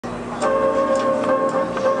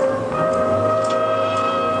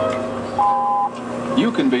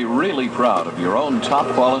You can be really proud of your own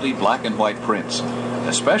top-quality black and white prints,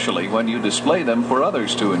 especially when you display them for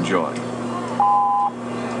others to enjoy.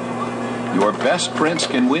 Your best prints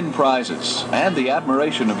can win prizes and the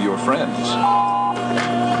admiration of your friends.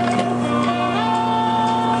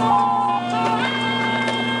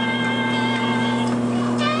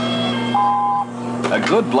 A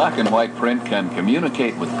good black and white print can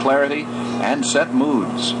communicate with clarity and set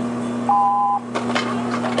moods.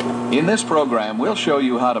 In this program, we'll show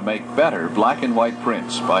you how to make better black and white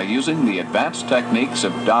prints by using the advanced techniques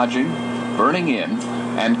of dodging, burning in,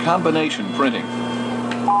 and combination printing.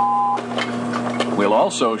 We'll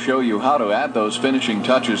also show you how to add those finishing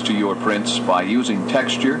touches to your prints by using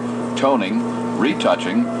texture, toning,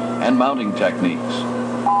 retouching, and mounting techniques.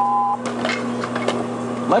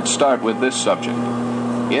 Let's start with this subject.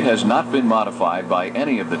 It has not been modified by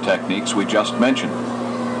any of the techniques we just mentioned.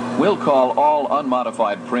 We'll call all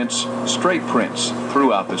unmodified prints straight prints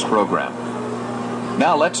throughout this program.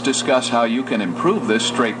 Now let's discuss how you can improve this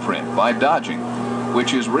straight print by dodging,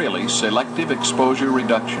 which is really selective exposure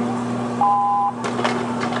reduction.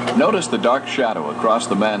 Notice the dark shadow across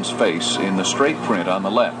the man's face in the straight print on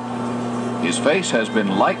the left. His face has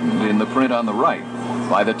been lightened in the print on the right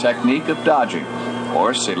by the technique of dodging,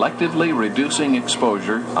 or selectively reducing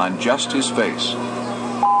exposure on just his face.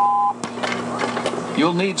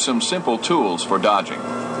 You'll need some simple tools for dodging.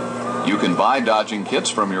 You can buy dodging kits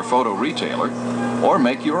from your photo retailer, or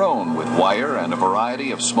make your own with wire and a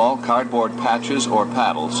variety of small cardboard patches or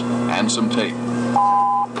paddles and some tape.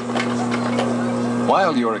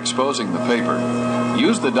 While you're exposing the paper,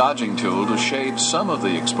 use the dodging tool to shade some of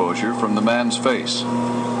the exposure from the man's face.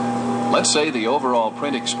 Let's say the overall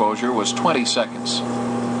print exposure was 20 seconds.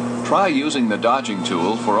 Try using the dodging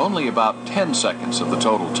tool for only about 10 seconds of the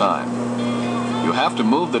total time. You have to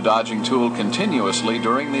move the dodging tool continuously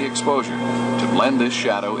during the exposure to blend this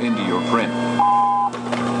shadow into your print.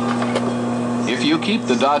 If you keep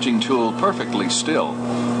the dodging tool perfectly still,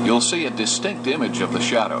 you'll see a distinct image of the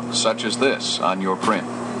shadow, such as this, on your print.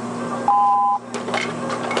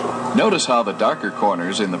 Notice how the darker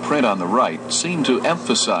corners in the print on the right seem to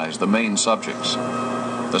emphasize the main subjects.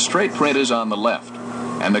 The straight print is on the left,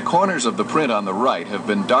 and the corners of the print on the right have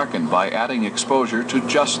been darkened by adding exposure to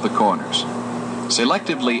just the corners.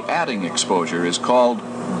 Selectively adding exposure is called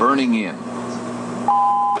burning in.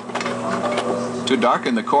 To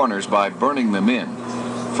darken the corners by burning them in,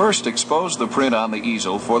 first expose the print on the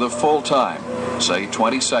easel for the full time, say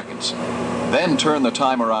 20 seconds. Then turn the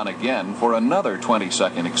timer on again for another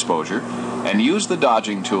 20-second exposure and use the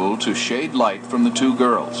dodging tool to shade light from the two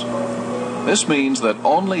girls. This means that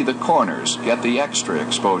only the corners get the extra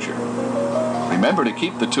exposure. Remember to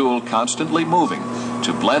keep the tool constantly moving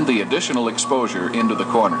to blend the additional exposure into the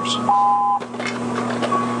corners.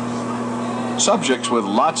 Subjects with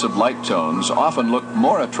lots of light tones often look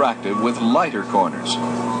more attractive with lighter corners.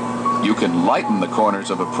 You can lighten the corners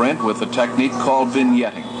of a print with a technique called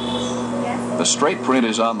vignetting. The straight print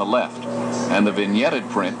is on the left, and the vignetted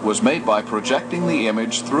print was made by projecting the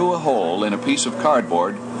image through a hole in a piece of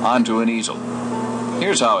cardboard onto an easel.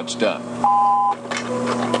 Here's how it's done.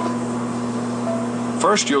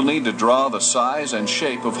 First, you'll need to draw the size and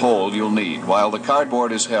shape of hole you'll need while the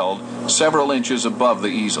cardboard is held several inches above the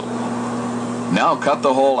easel. Now cut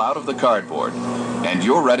the hole out of the cardboard, and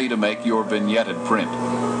you're ready to make your vignetted print.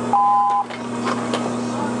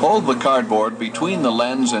 Hold the cardboard between the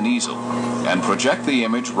lens and easel, and project the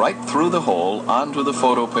image right through the hole onto the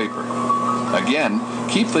photo paper. Again,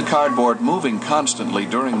 keep the cardboard moving constantly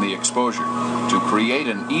during the exposure to create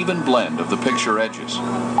an even blend of the picture edges.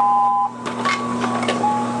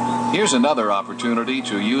 Here's another opportunity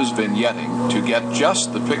to use vignetting to get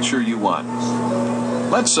just the picture you want.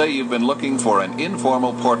 Let's say you've been looking for an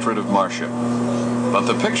informal portrait of Marcia, but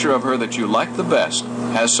the picture of her that you like the best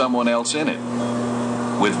has someone else in it.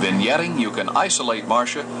 With vignetting, you can isolate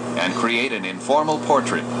Marcia and create an informal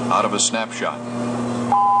portrait out of a snapshot.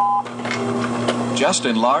 Just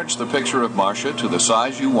enlarge the picture of Marcia to the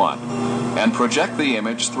size you want and project the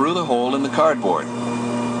image through the hole in the cardboard.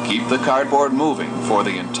 Keep the cardboard moving for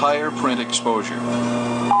the entire print exposure.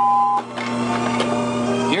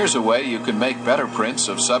 Here's a way you can make better prints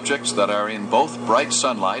of subjects that are in both bright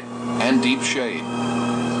sunlight and deep shade.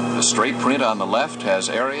 The straight print on the left has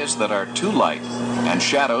areas that are too light and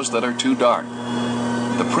shadows that are too dark.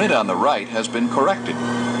 The print on the right has been corrected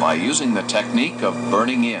by using the technique of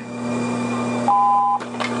burning in.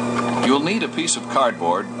 You'll need a piece of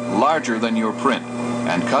cardboard larger than your print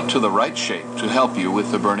and cut to the right shape to help you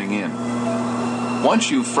with the burning in.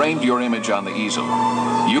 Once you've framed your image on the easel,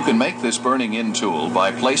 you can make this burning in tool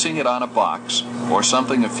by placing it on a box or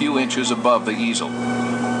something a few inches above the easel.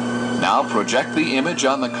 Now project the image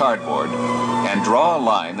on the cardboard and draw a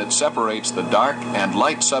line that separates the dark and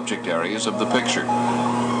light subject areas of the picture.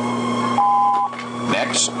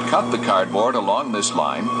 Next, cut the cardboard along this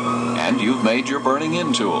line, and you've made your burning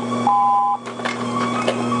in tool.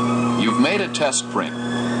 You've made a test print,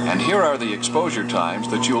 and here are the exposure times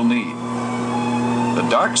that you'll need. The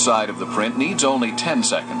dark side of the print needs only 10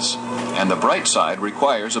 seconds, and the bright side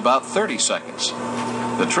requires about 30 seconds.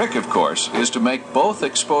 The trick, of course, is to make both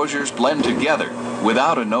exposures blend together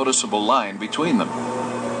without a noticeable line between them.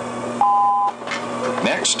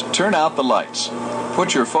 Next, turn out the lights.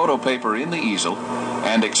 Put your photo paper in the easel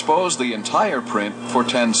and expose the entire print for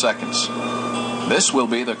 10 seconds. This will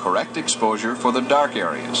be the correct exposure for the dark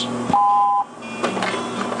areas.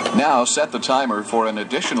 Now set the timer for an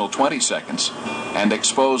additional 20 seconds and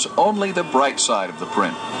expose only the bright side of the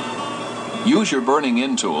print. Use your burning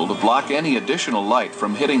in tool to block any additional light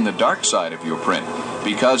from hitting the dark side of your print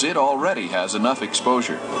because it already has enough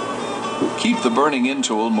exposure. Keep the burning in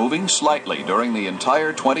tool moving slightly during the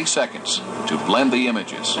entire 20 seconds to blend the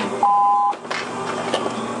images.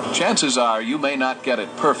 Chances are you may not get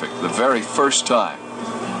it perfect the very first time.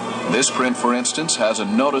 This print, for instance, has a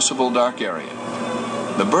noticeable dark area.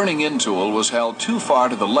 The burning in tool was held too far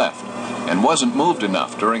to the left and wasn't moved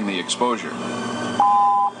enough during the exposure.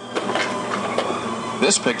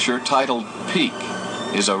 This picture, titled Peak,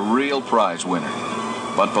 is a real prize winner.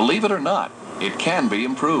 But believe it or not, it can be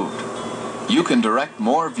improved. You can direct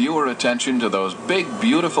more viewer attention to those big,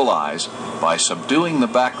 beautiful eyes by subduing the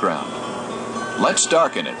background. Let's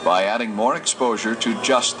darken it by adding more exposure to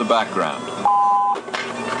just the background.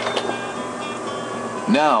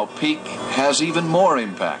 Now, Peak has even more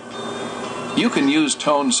impact. You can use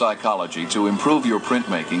tone psychology to improve your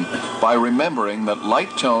printmaking by remembering that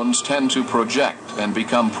light tones tend to project and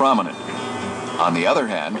become prominent. On the other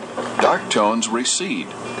hand, dark tones recede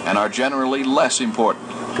and are generally less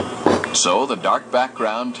important. So the dark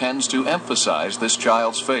background tends to emphasize this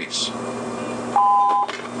child's face.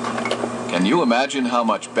 Can you imagine how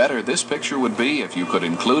much better this picture would be if you could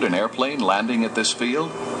include an airplane landing at this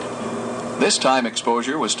field? This time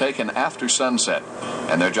exposure was taken after sunset,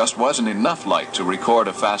 and there just wasn't enough light to record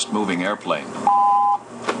a fast-moving airplane.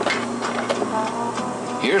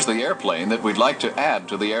 Here's the airplane that we'd like to add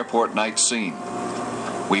to the airport night scene.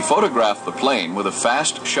 We photographed the plane with a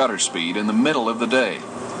fast shutter speed in the middle of the day.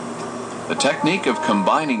 The technique of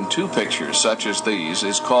combining two pictures such as these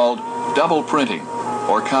is called double printing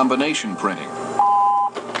or combination printing.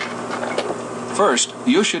 First,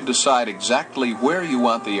 you should decide exactly where you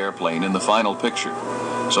want the airplane in the final picture,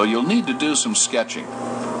 so you'll need to do some sketching.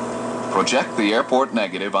 Project the airport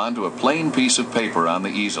negative onto a plain piece of paper on the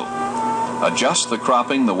easel. Adjust the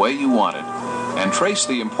cropping the way you want it, and trace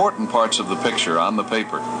the important parts of the picture on the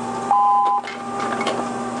paper.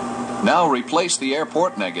 Now replace the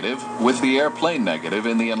airport negative with the airplane negative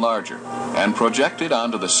in the enlarger, and project it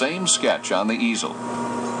onto the same sketch on the easel.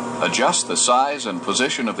 Adjust the size and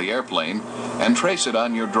position of the airplane and trace it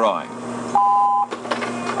on your drawing.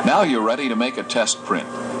 Now you're ready to make a test print,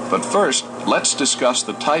 but first let's discuss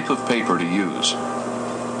the type of paper to use.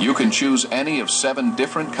 You can choose any of 7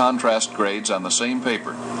 different contrast grades on the same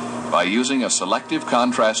paper by using a selective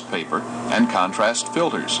contrast paper and contrast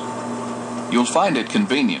filters. You'll find it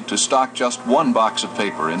convenient to stock just one box of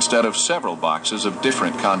paper instead of several boxes of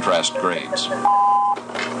different contrast grades.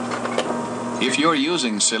 If you're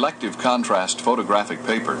using selective contrast photographic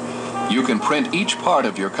paper, you can print each part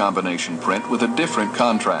of your combination print with a different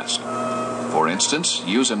contrast. For instance,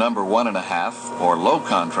 use a number 1.5 or low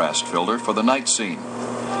contrast filter for the night scene,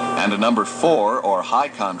 and a number 4 or high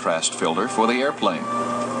contrast filter for the airplane.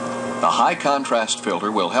 The high contrast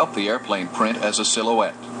filter will help the airplane print as a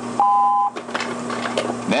silhouette.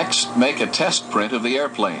 Next, make a test print of the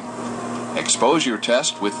airplane. Expose your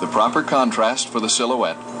test with the proper contrast for the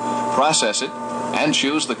silhouette, process it, and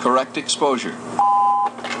choose the correct exposure.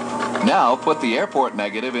 Now put the airport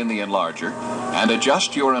negative in the enlarger and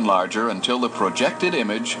adjust your enlarger until the projected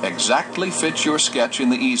image exactly fits your sketch in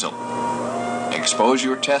the easel. Expose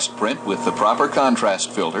your test print with the proper contrast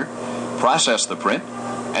filter, process the print,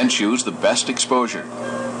 and choose the best exposure.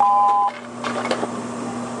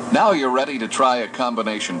 Now you're ready to try a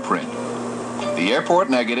combination print. The airport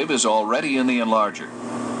negative is already in the enlarger,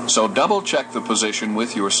 so double-check the position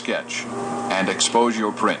with your sketch and expose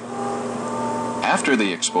your print. After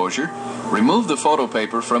the exposure, remove the photo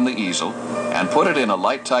paper from the easel and put it in a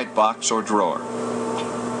light-tight box or drawer.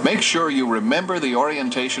 Make sure you remember the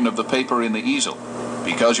orientation of the paper in the easel,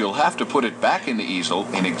 because you'll have to put it back in the easel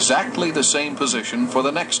in exactly the same position for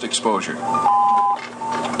the next exposure.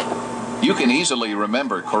 You can easily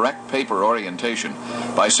remember correct paper orientation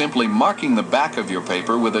by simply marking the back of your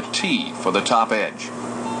paper with a T for the top edge.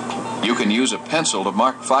 You can use a pencil to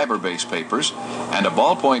mark fiber-based papers and a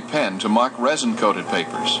ballpoint pen to mark resin-coated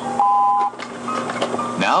papers.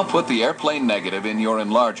 Now put the airplane negative in your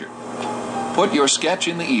enlarger. Put your sketch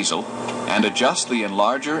in the easel and adjust the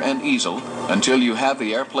enlarger and easel until you have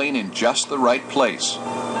the airplane in just the right place.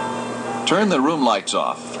 Turn the room lights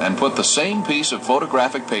off and put the same piece of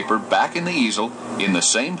photographic paper back in the easel in the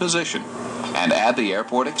same position and add the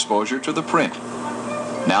airport exposure to the print.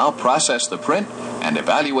 Now process the print and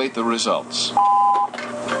evaluate the results.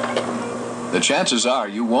 The chances are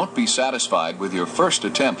you won't be satisfied with your first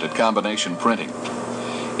attempt at combination printing.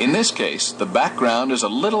 In this case, the background is a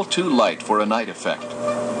little too light for a night effect,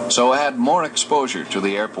 so add more exposure to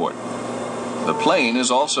the airport. The plane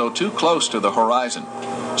is also too close to the horizon,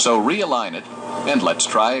 so realign it and let's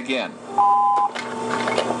try again.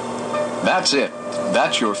 That's it.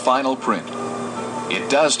 That's your final print. It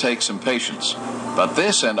does take some patience, but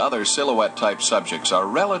this and other silhouette-type subjects are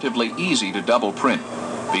relatively easy to double print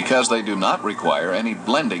because they do not require any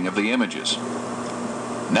blending of the images.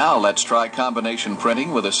 Now let's try combination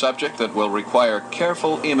printing with a subject that will require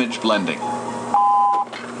careful image blending.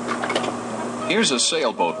 Here's a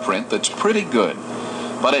sailboat print that's pretty good,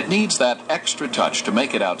 but it needs that extra touch to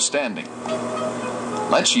make it outstanding.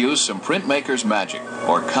 Let's use some printmaker's magic,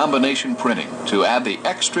 or combination printing, to add the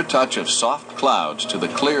extra touch of soft clouds to the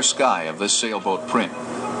clear sky of this sailboat print.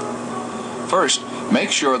 First,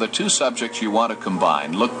 make sure the two subjects you want to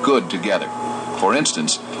combine look good together. For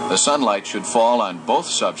instance, the sunlight should fall on both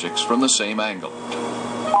subjects from the same angle.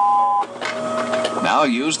 Now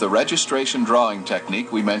use the registration drawing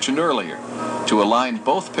technique we mentioned earlier to align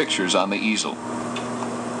both pictures on the easel.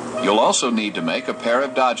 You'll also need to make a pair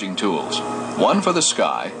of dodging tools, one for the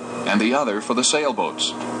sky and the other for the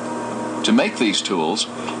sailboats. To make these tools,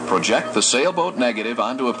 project the sailboat negative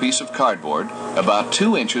onto a piece of cardboard about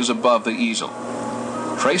 2 inches above the easel.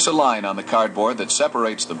 Trace a line on the cardboard that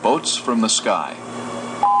separates the boats from the sky.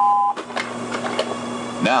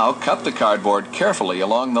 Now cut the cardboard carefully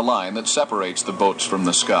along the line that separates the boats from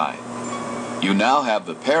the sky. You now have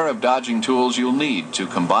the pair of dodging tools you'll need to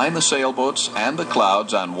combine the sailboats and the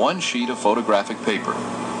clouds on one sheet of photographic paper.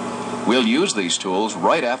 We'll use these tools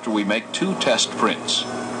right after we make 2 test prints.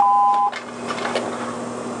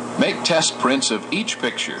 Make test prints of each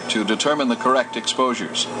picture to determine the correct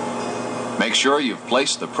exposures. Make sure you've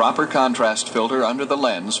placed the proper contrast filter under the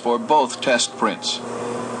lens for both test prints.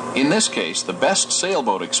 In this case, the best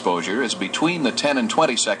sailboat exposure is between the 10 and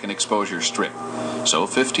 20 second exposure strip, so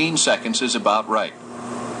 15 seconds is about right.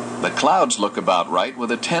 The clouds look about right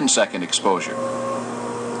with a 10-second exposure.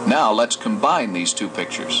 Now let's combine these 2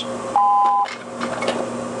 pictures.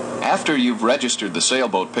 After you've registered the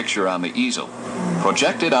sailboat picture on the easel,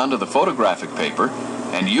 project it onto the photographic paper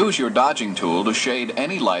and use your dodging tool to shade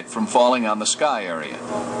any light from falling on the sky area.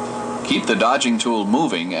 Keep the dodging tool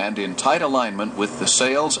moving and in tight alignment with the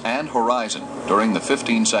sails and horizon during the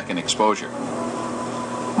 15-second exposure.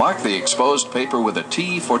 Mark the exposed paper with a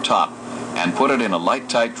T for top and put it in a light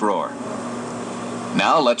tight drawer.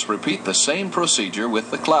 Now let's repeat the same procedure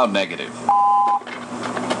with the cloud negative.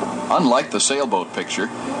 Unlike the sailboat picture,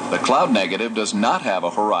 the cloud negative does not have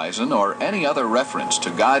a horizon or any other reference to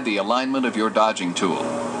guide the alignment of your dodging tool.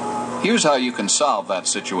 Here's how you can solve that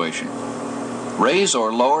situation. Raise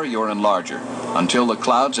or lower your enlarger until the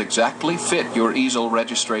clouds exactly fit your easel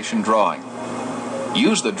registration drawing.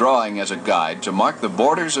 Use the drawing as a guide to mark the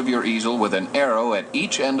borders of your easel with an arrow at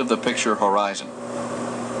each end of the picture horizon.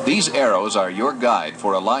 These arrows are your guide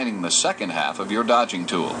for aligning the second half of your dodging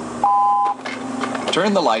tool.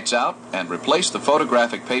 Turn the lights out and replace the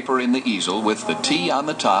photographic paper in the easel with the T on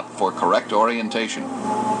the top for correct orientation.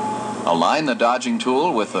 Align the dodging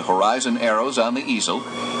tool with the horizon arrows on the easel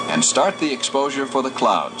and start the exposure for the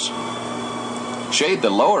clouds. Shade the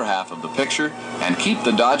lower half of the picture and keep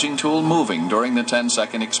the dodging tool moving during the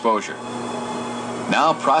 10-second exposure.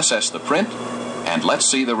 Now process the print and let's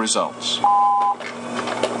see the results.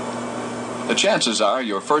 The chances are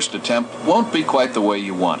your first attempt won't be quite the way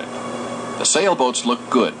you want it. The sailboats look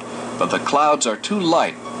good, but the clouds are too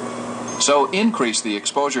light. So increase the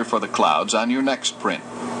exposure for the clouds on your next print.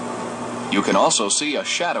 You can also see a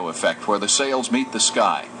shadow effect where the sails meet the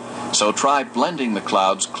sky, so try blending the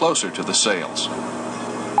clouds closer to the sails.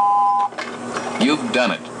 You've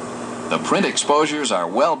done it. The print exposures are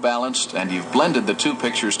well balanced and you've blended the 2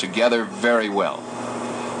 pictures together very well.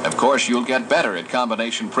 Of course, you'll get better at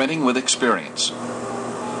combination printing with experience.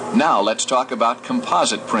 Now let's talk about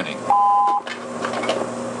composite printing.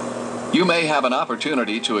 You may have an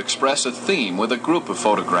opportunity to express a theme with a group of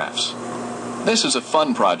photographs. This is a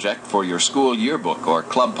fun project for your school yearbook or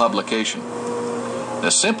club publication.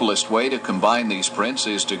 The simplest way to combine these prints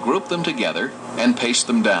is to group them together and paste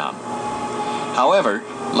them down. However,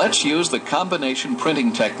 let's use the combination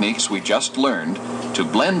printing techniques we just learned to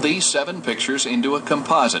blend these 7 pictures into a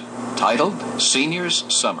composite titled Senior's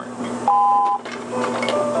Summer.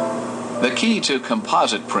 The key to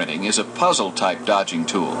composite printing is a puzzle-type dodging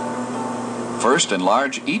tool. First,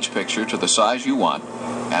 enlarge each picture to the size you want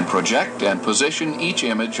and project and position each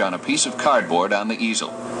image on a piece of cardboard on the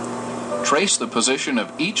easel. Trace the position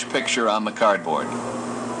of each picture on the cardboard.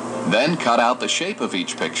 Then cut out the shape of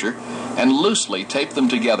each picture and loosely tape them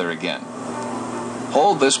together again.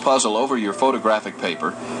 Hold this puzzle over your photographic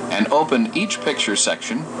paper and open each picture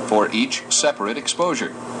section for each separate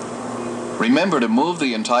exposure. Remember to move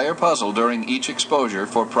the entire puzzle during each exposure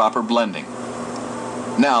for proper blending.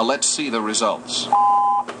 Now let's see the results.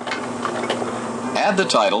 Add the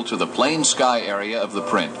title to the plain sky area of the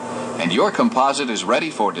print, and your composite is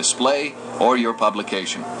ready for display or your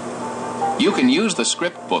publication. You can use the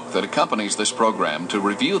script book that accompanies this program to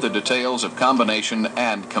review the details of combination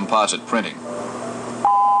and composite printing.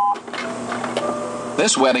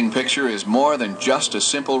 This wedding picture is more than just a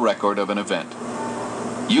simple record of an event.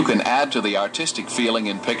 You can add to the artistic feeling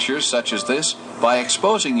in pictures such as this by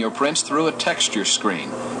exposing your prints through a texture screen,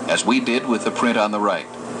 as we did with the print on the right.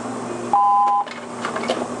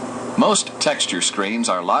 Most texture screens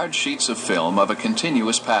are large sheets of film of a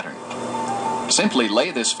continuous pattern. Simply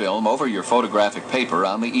lay this film over your photographic paper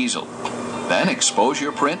on the easel. Then expose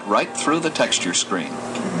your print right through the texture screen.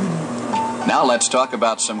 Now let's talk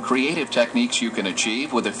about some creative techniques you can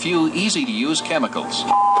achieve with a few easy-to-use chemicals.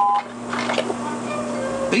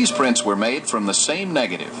 These prints were made from the same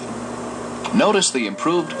negative. Notice the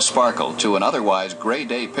improved sparkle to an otherwise gray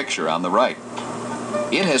day picture on the right.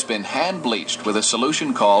 It has been hand bleached with a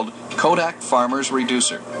solution called Kodak Farmer's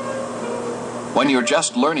Reducer. When you're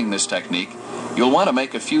just learning this technique, you'll want to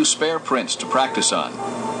make a few spare prints to practice on.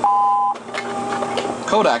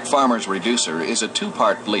 Kodak Farmer's Reducer is a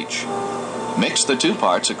 2-part bleach. Mix the 2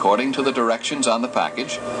 parts according to the directions on the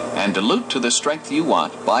package and dilute to the strength you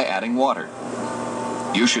want by adding water.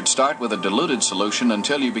 You should start with a diluted solution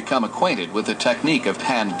until you become acquainted with the technique of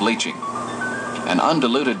hand bleaching. An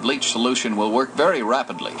undiluted bleach solution will work very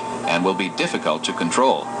rapidly and will be difficult to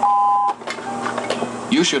control.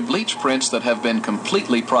 You should bleach prints that have been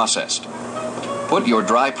completely processed. Put your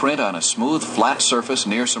dry print on a smooth, flat surface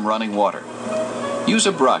near some running water. Use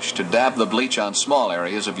a brush to dab the bleach on small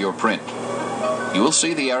areas of your print. You will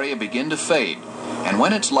see the area begin to fade, and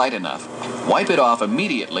when it's light enough, wipe it off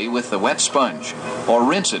immediately with the wet sponge, or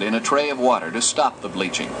rinse it in a tray of water to stop the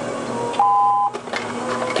bleaching.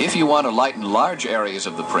 If you want to lighten large areas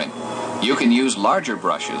of the print, you can use larger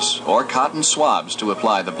brushes or cotton swabs to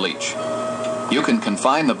apply the bleach. You can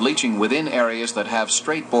confine the bleaching within areas that have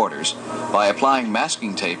straight borders by applying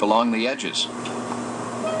masking tape along the edges.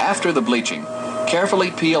 After the bleaching, carefully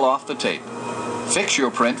peel off the tape. Fix your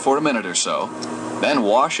print for a minute or so, then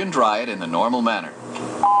wash and dry it in the normal manner.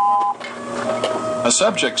 A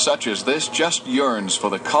subject such as this just yearns for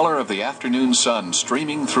the color of the afternoon sun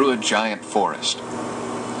streaming through a giant forest.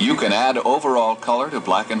 You can add overall color to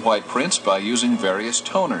black and white prints by using various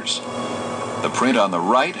toners. The print on the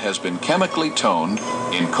right has been chemically toned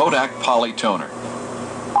in Kodak Poly Toner.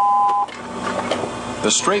 The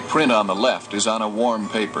straight print on the left is on a warm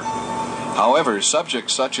paper. However,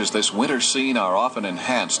 subjects such as this winter scene are often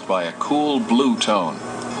enhanced by a cool blue tone.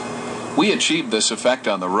 We achieved this effect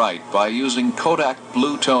on the right by using Kodak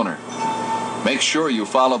Blue Toner. Make sure you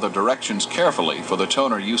follow the directions carefully for the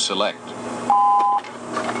toner you select.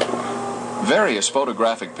 Various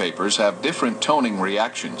photographic papers have different toning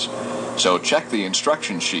reactions, so check the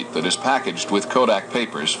instruction sheet that is packaged with Kodak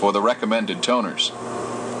papers for the recommended toners.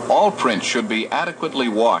 All prints should be adequately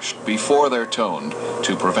washed before they're toned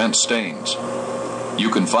to prevent stains. You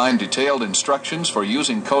can find detailed instructions for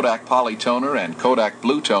using Kodak Poly Toner and Kodak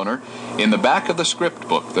Blue Toner in the back of the script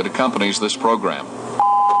book that accompanies this program.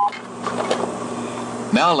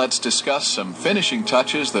 Now let's discuss some finishing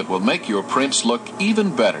touches that will make your prints look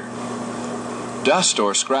even better. Dust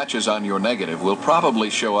or scratches on your negative will probably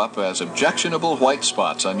show up as objectionable white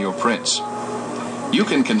spots on your prints. You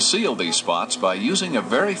can conceal these spots by using a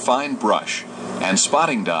very fine brush and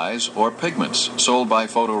spotting dyes or pigments sold by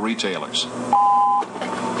photo retailers.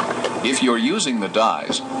 If you're using the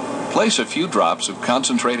dyes, place a few drops of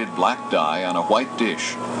concentrated black dye on a white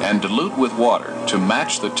dish and dilute with water to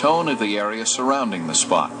match the tone of the area surrounding the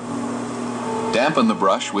spot. Dampen the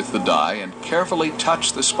brush with the dye and carefully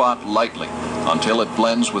touch the spot lightly until it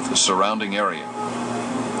blends with the surrounding area.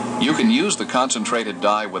 You can use the concentrated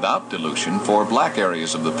dye without dilution for black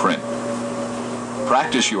areas of the print.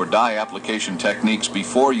 Practice your dye application techniques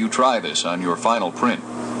before you try this on your final print.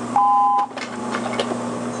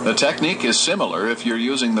 The technique is similar if you're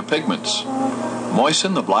using the pigments.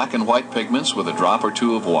 Moisten the black and white pigments with a drop or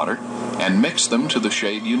two of water and mix them to the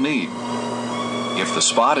shade you need. If the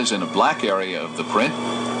spot is in a black area of the print,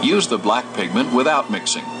 use the black pigment without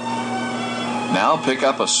mixing. Now pick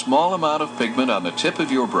up a small amount of pigment on the tip of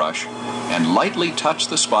your brush and lightly touch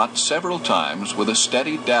the spot several times with a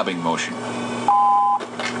steady dabbing motion.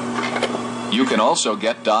 You can also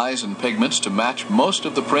get dyes and pigments to match most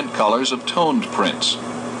of the print colors of toned prints.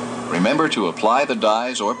 Remember to apply the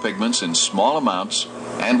dyes or pigments in small amounts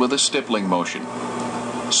and with a stippling motion.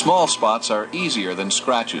 Small spots are easier than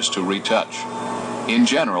scratches to retouch. In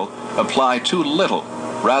general, apply too little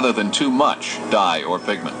rather than too much dye or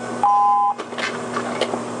pigment.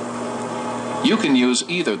 You can use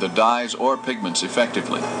either the dyes or pigments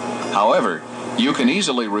effectively. However, you can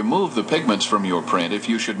easily remove the pigments from your print if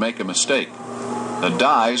you should make a mistake. The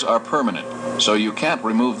dyes are permanent, so you can't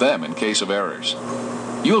remove them in case of errors.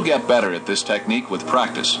 You'll get better at this technique with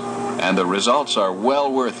practice, and the results are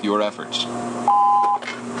well worth your efforts.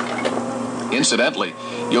 Incidentally,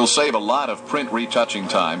 you'll save a lot of print retouching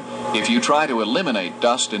time if you try to eliminate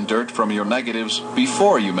dust and dirt from your negatives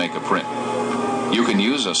before you make a print. You can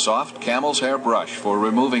use a soft camel's hair brush for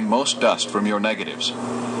removing most dust from your negatives.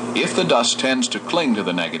 If the dust tends to cling to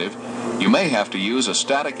the negative, you may have to use a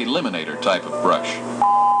static eliminator type of brush.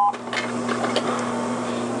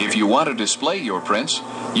 If you want to display your prints,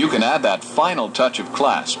 you can add that final touch of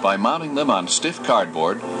class by mounting them on stiff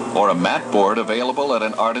cardboard or a matte board available at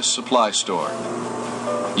an artist's supply store.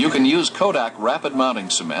 You can use Kodak rapid mounting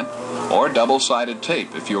cement or double-sided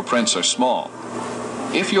tape if your prints are small.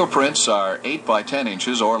 If your prints are 8 by 10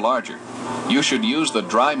 inches or larger, you should use the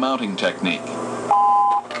dry mounting technique.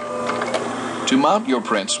 To mount your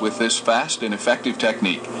prints with this fast and effective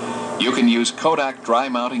technique, you can use Kodak dry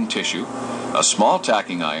mounting tissue, a small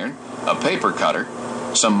tacking iron, a paper cutter,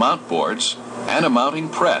 some mount boards, and a mounting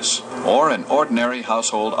press or an ordinary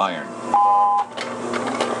household iron.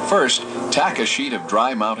 First, tack a sheet of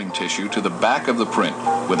dry mounting tissue to the back of the print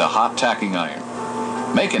with a hot tacking iron.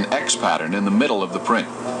 Make an X pattern in the middle of the print.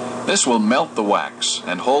 This will melt the wax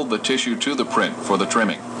and hold the tissue to the print for the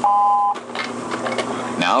trimming.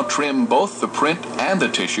 Now trim both the print and the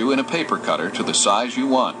tissue in a paper cutter to the size you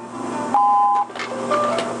want.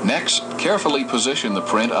 Next, carefully position the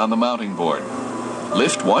print on the mounting board.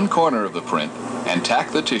 Lift one corner of the print and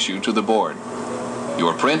tack the tissue to the board.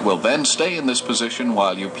 Your print will then stay in this position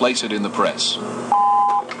while you place it in the press.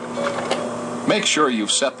 Make sure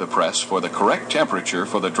you've set the press for the correct temperature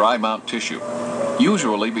for the dry mount tissue,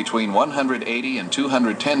 usually between 180 and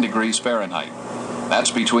 210 degrees Fahrenheit.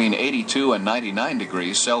 That's between 82 and 99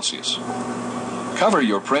 degrees Celsius. Cover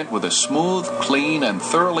your print with a smooth, clean, and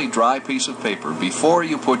thoroughly dry piece of paper before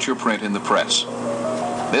you put your print in the press.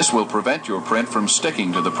 This will prevent your print from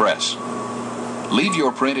sticking to the press. Leave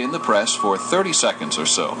your print in the press for 30 seconds or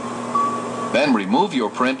so. Then remove your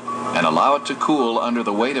print and allow it to cool under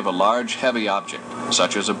the weight of a large, heavy object,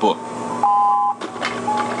 such as a book.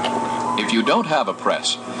 If you don't have a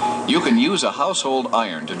press, you can use a household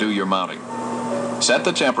iron to do your mounting. Set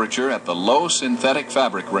the temperature at the low synthetic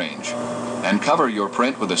fabric range and cover your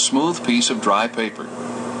print with a smooth piece of dry paper.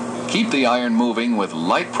 Keep the iron moving with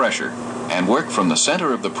light pressure and work from the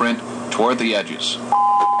center of the print toward the edges.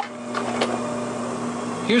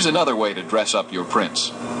 Here's another way to dress up your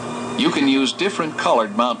prints. You can use different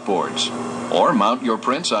colored mount boards, or mount your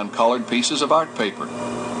prints on colored pieces of art paper.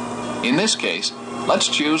 In this case, let's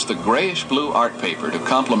choose the grayish-blue art paper to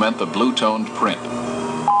complement the blue-toned print.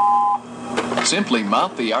 Simply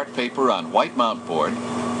mount the art paper on white mount board,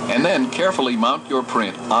 and then carefully mount your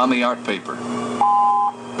print on the art paper.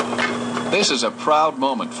 This is a proud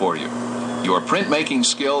moment for you. Your printmaking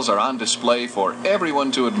skills are on display for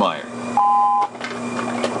everyone to admire.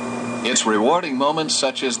 It's rewarding moments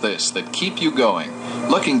such as this that keep you going,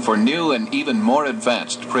 looking for new and even more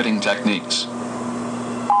advanced printing techniques.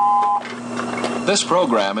 This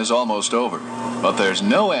program is almost over, but there's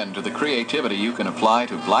no end to the creativity you can apply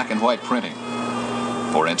to black and white printing.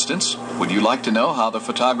 For instance, would you like to know how the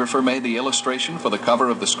photographer made the illustration for the cover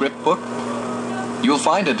of the script book? You'll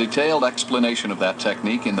find a detailed explanation of that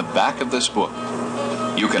technique in the back of this book.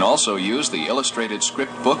 You can also use the illustrated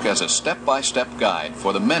script book as a step-by-step guide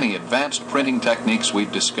for the many advanced printing techniques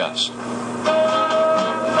we've discussed.